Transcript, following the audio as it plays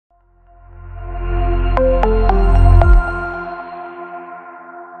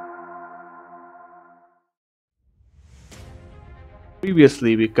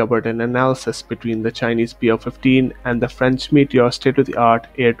Previously, we covered an analysis between the Chinese PL-15 and the French Meteor state-of-the-art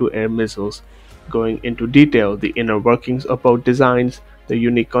air-to-air missiles, going into detail the inner workings of both designs, the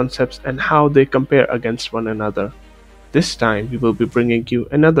unique concepts, and how they compare against one another. This time, we will be bringing you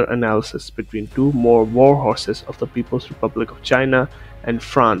another analysis between two more warhorses of the People's Republic of China and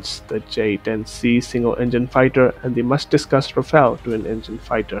France, the J-10C single-engine fighter and the much-discussed Rafale twin-engine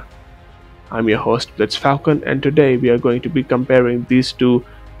fighter. I'm your host Blitz Falcon, and today we are going to be comparing these two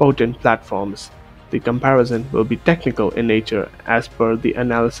potent platforms. The comparison will be technical in nature as per the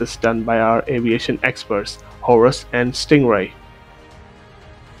analysis done by our aviation experts Horus and Stingray.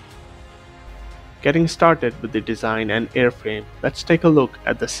 Getting started with the design and airframe, let's take a look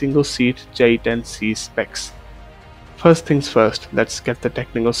at the single-seat J-10C specs. First things first, let's get the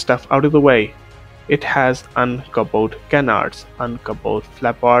technical stuff out of the way. It has uncoupled canards, uncoupled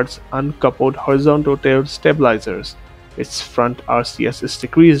flapards, uncoupled horizontal tail stabilizers. Its front RCS is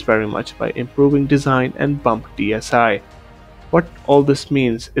decreased very much by improving design and bump DSI. What all this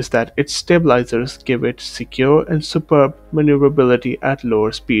means is that its stabilizers give it secure and superb maneuverability at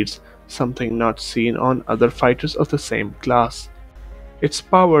lower speeds, something not seen on other fighters of the same class. It's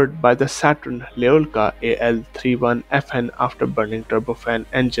powered by the Saturn-Lyulka AL-31FN afterburning turbofan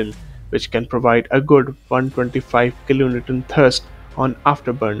engine, which can provide a good 125 kN thrust on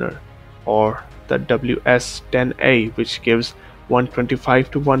afterburner, or the WS-10A, which gives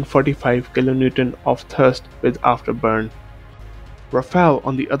 125 to 145 kN of thrust with afterburn. Rafale,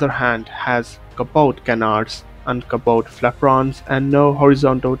 on the other hand, has coupled canards, uncoupled flaperons, and no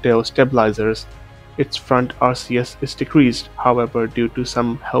horizontal tail stabilizers. Its front RCS is decreased, however, due to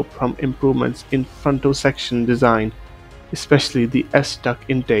some help from improvements in frontal section design, especially the S-duct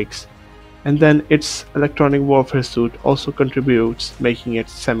intakes. And then its electronic warfare suite also contributes, making it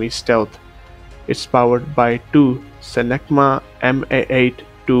semi-stealth. It's powered by two Senecma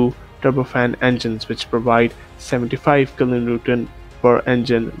MA8-2 turbofan engines which provide 75 kN per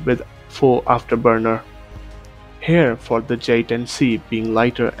engine with full afterburner. Here, for the J-10C, being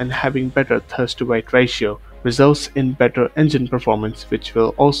lighter and having better thrust-to-weight ratio results in better engine performance, which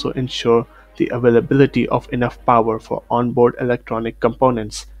will also ensure the availability of enough power for onboard electronic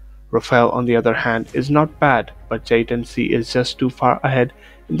components. Rafale, on the other hand, is not bad, but J-10C is just too far ahead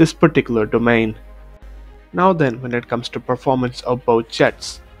in this particular domain. Now then, when it comes to performance of both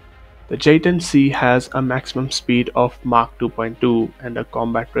jets, the J-10C has a maximum speed of Mach 2.2 and a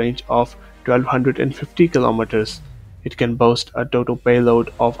combat range of 1250 km. It can boast a total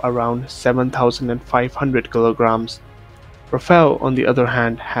payload of around 7,500 kg. Rafale, on the other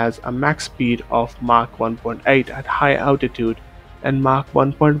hand, has a max speed of Mach 1.8 at high altitude and Mach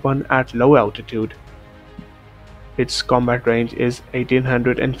 1.1 at low altitude. Its combat range is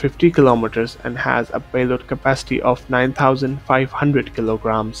 1850 km and has a payload capacity of 9,500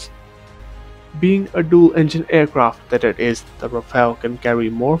 kg. Being a dual-engine aircraft that it is, the Rafale can carry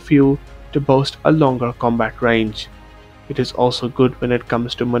more fuel to boast a longer combat range. It is also good when it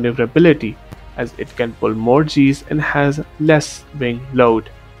comes to maneuverability, as it can pull more Gs and has less wing load.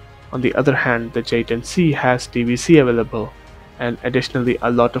 On the other hand, the J-10C has TVC available, and additionally a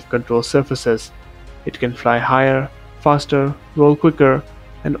lot of control surfaces. It can fly higher, faster, roll quicker,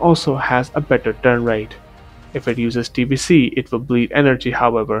 and also has a better turn rate. If it uses TVC, it will bleed energy,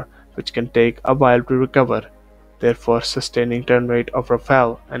 however, which can take a while to recover. Therefore, sustaining turn rate of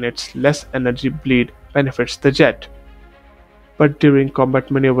Rafale and its less energy bleed benefits the jet. But during combat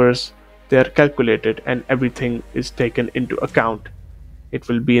maneuvers, they are calculated and everything is taken into account. It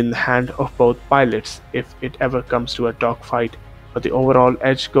will be in the hand of both pilots if it ever comes to a dogfight, but the overall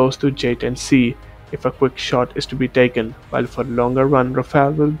edge goes to J-10C if a quick shot is to be taken, while for longer run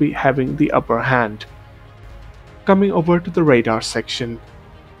Rafale will be having the upper hand. Coming over to the radar section,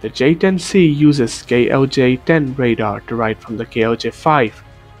 the J-10C uses KLJ-10 radar derived from the KLJ-5,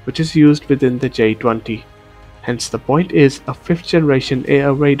 which is used within the J-20. Hence the point is a 5th generation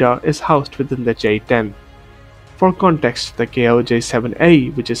AR radar is housed within the J-10. For context, the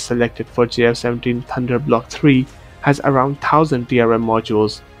KLJ-7A, which is selected for JF-17 Thunder Block 3, has around 1000 TRM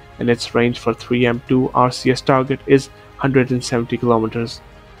modules, and its range for 3M2 RCS target is 170 km.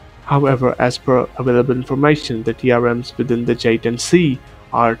 However, as per available information, the TRMs within the J-10C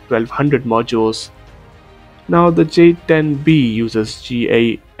are 1200 modules. Now the J-10B uses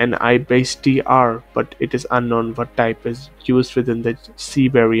GANI based TR, but it is unknown what type is used within the C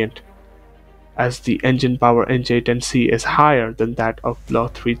variant. As the engine power in J-10C is higher than that of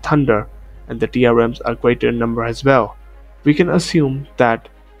Block 3 Thunder, and the TRMs are greater in number as well, we can assume that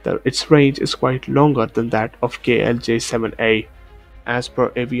its range is quite longer than that of KLJ-7A. As per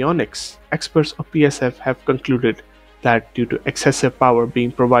avionics, experts of PSF have concluded that due to excessive power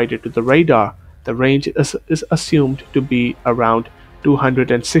being provided to the radar, the range is assumed to be around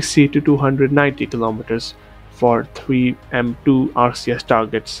 260 to 290 kilometers for 3M2 RCS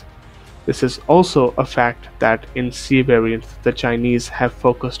targets. This is also a fact that in C variants the Chinese have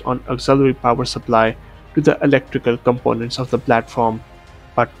focused on auxiliary power supply to the electrical components of the platform,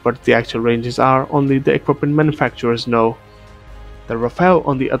 but what the actual ranges are only the equipment manufacturers know. The Rafale,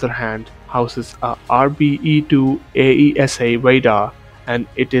 on the other hand, houses a RBE-2 AESA radar, and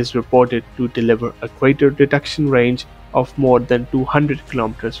it is reported to deliver a greater detection range of more than 200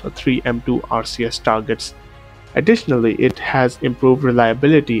 km for 3M2 RCS targets. Additionally, it has improved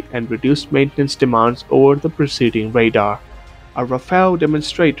reliability and reduced maintenance demands over the preceding radar. A Rafale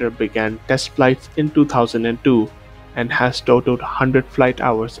demonstrator began test flights in 2002 and has totaled 100 flight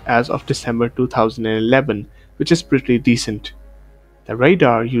hours as of December 2011, which is pretty decent. The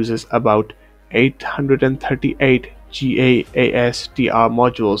radar uses about 838 GAAS TR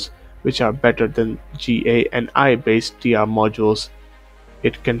modules, which are better than GANI based TR modules.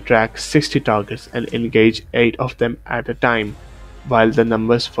 It can track 60 targets and engage 8 of them at a time, while the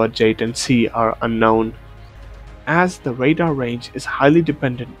numbers for J-10C are unknown. As the radar range is highly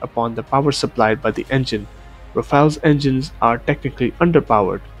dependent upon the power supplied by the engine, Rafale's engines are technically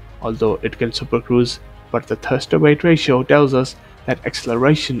underpowered, although it can supercruise, but the thrust-to-weight ratio tells us that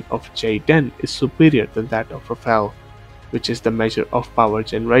acceleration of J-10 is superior than that of Rafale, which is the measure of power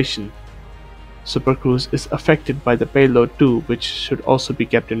generation. Supercruise is affected by the payload too, which should also be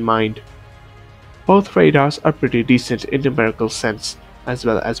kept in mind. Both radars are pretty decent in numerical sense, as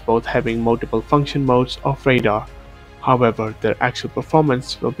well as both having multiple function modes of radar. However, their actual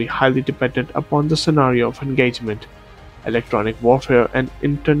performance will be highly dependent upon the scenario of engagement, electronic warfare and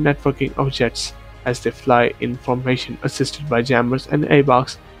internetworking of jets as they fly in formation assisted by jammers and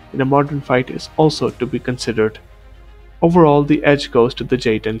AWACS in a modern fight is also to be considered. Overall, the edge goes to the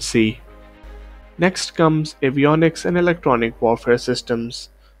J-10C. Next comes avionics and electronic warfare systems.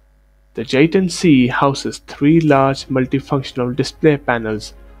 The J-10C houses 3 large multifunctional display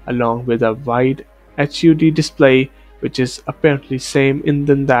panels along with a wide HUD display which is apparently same in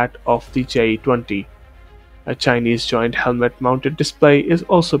than that of the J-20. A Chinese joint helmet-mounted display is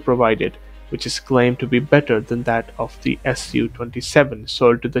also provided, which is claimed to be better than that of the Su-27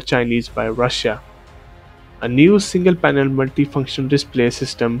 sold to the Chinese by Russia. A new single-panel multifunctional display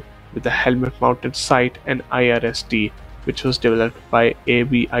system with a helmet-mounted sight and IRST, which was developed by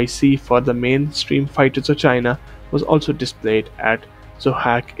AVIC for the mainstream fighters of China, was also displayed at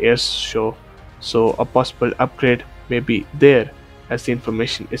Zhohak Air Show, so a possible upgrade may be there as the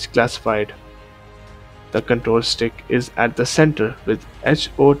information is classified. The control stick is at the center with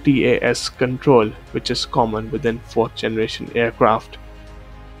HOTAS control, which is common within 4th generation aircraft.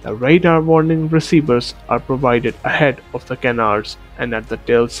 The radar warning receivers are provided ahead of the canards and at the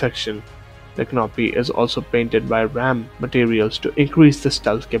tail section. The canopy is also painted by RAM materials to increase the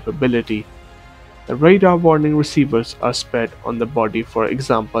stealth capability. The radar warning receivers are spread on the body, for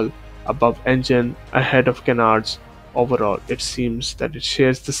example, above engine, ahead of canards. Overall, it seems that it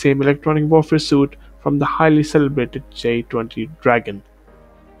shares the same electronic warfare suite from the highly celebrated J-20 Dragon.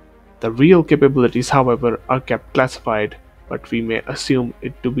 The real capabilities, however, are kept classified, but we may assume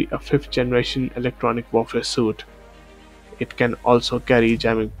it to be a 5th generation electronic warfare suite. It can also carry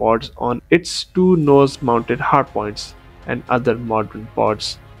jamming pods on its 2 nose-mounted hardpoints and other modern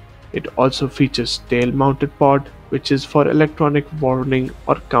pods. It also features tail-mounted pod, which is for electronic warning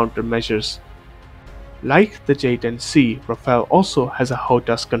or countermeasures. Like the J-10C, Rafale also has a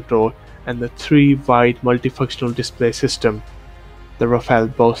HOTAS control and the 3 wide multifunctional display system. The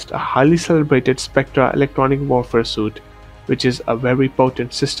Rafale boasts a highly celebrated Spectra electronic warfare suite, which is a very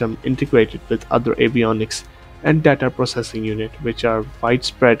potent system integrated with other avionics and data processing unit which are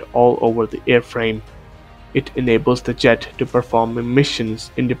widespread all over the airframe. It enables the jet to perform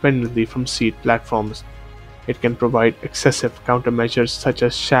missions independently from seat platforms. It can provide excessive countermeasures such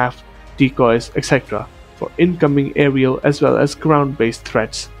as chaff, decoys, etc. for incoming aerial as well as ground-based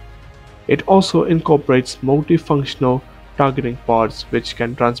threats. It also incorporates multifunctional targeting pods which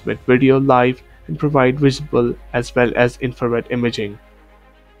can transmit video live and provide visible as well as infrared imaging.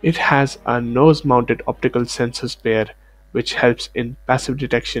 It has a nose-mounted optical sensor pair which helps in passive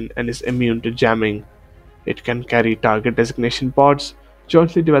detection and is immune to jamming. It can carry target designation pods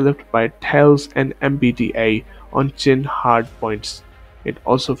jointly developed by TELS and MBDA on chin hard points. It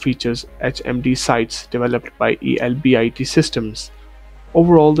also features HMD sights developed by ELBIT systems.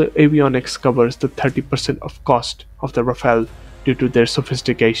 Overall, the avionics covers the 30% of cost of the Rafale due to their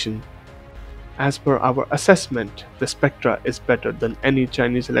sophistication. As per our assessment, the Spectra is better than any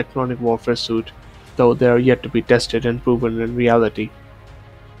Chinese electronic warfare suite. though they are yet to be tested and proven in reality.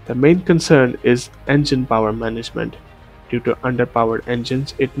 The main concern is engine power management. Due to underpowered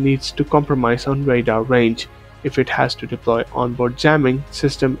engines, it needs to compromise on radar range if it has to deploy onboard jamming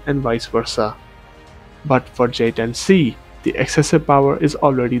system and vice versa. But for J-10C, the excessive power is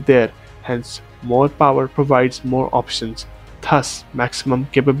already there, hence more power provides more options. Thus, maximum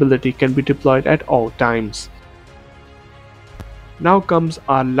capability can be deployed at all times. Now comes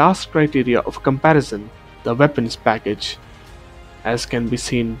our last criteria of comparison, the weapons package. As can be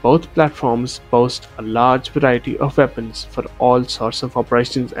seen, both platforms boast a large variety of weapons for all sorts of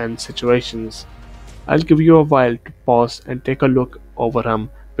operations and situations. I'll give you a while to pause and take a look over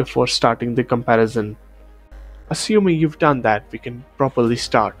them before starting the comparison. Assuming you've done that, we can properly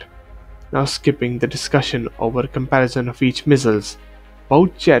start. Now skipping the discussion over comparison of each missiles.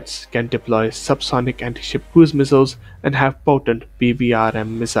 Both jets can deploy subsonic anti-ship cruise missiles and have potent BVRM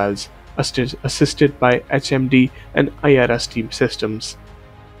missiles, assisted by HMD and IRST systems.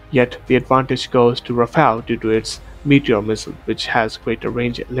 Yet the advantage goes to Rafale due to its Meteor missile, which has greater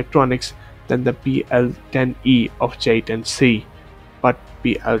range electronics than the PL-10E of J-10C. But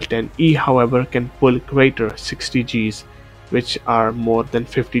PL-10E, however, can pull greater 60 Gs, which are more than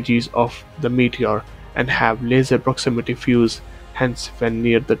 50 Gs of the Meteor, and have laser proximity fuse. Hence, when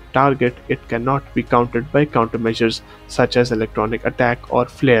near the target, it cannot be countered by countermeasures such as electronic attack or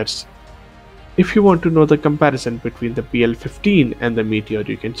flares. If you want to know the comparison between the PL-15 and the Meteor,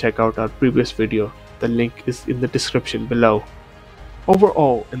 you can check out our previous video. The link is in the description below.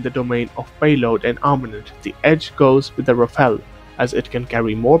 Overall, in the domain of payload and armament, the edge goes with the Rafale, as it can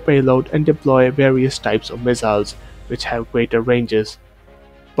carry more payload and deploy various types of missiles, which have greater ranges.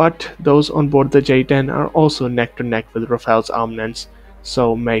 But those on board the J-10 are also neck to neck with Rafale's armaments,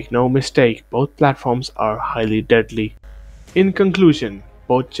 so make no mistake, both platforms are highly deadly. In conclusion,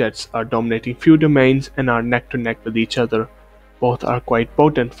 both jets are dominating few domains and are neck to neck with each other. Both are quite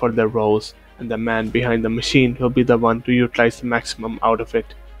potent for their roles, and the man behind the machine will be the one to utilize the maximum out of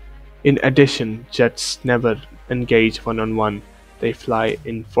it. In addition, jets never engage one-on-one. They fly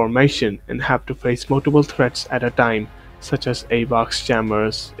in formation and have to face multiple threats at a time, such as AWACS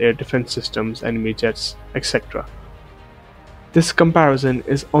jammers, air defense systems, enemy jets, etc. This comparison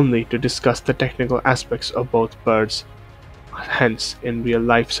is only to discuss the technical aspects of both birds. Hence, in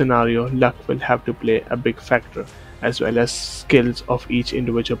real-life scenario, luck will have to play a big factor, as well as skills of each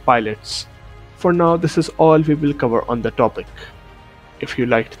individual pilots. For now, this is all we will cover on the topic. If you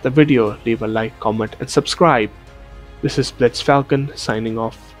liked the video, leave a like, comment, and subscribe. This is Blitz Falcon signing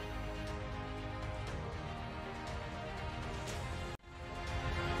off.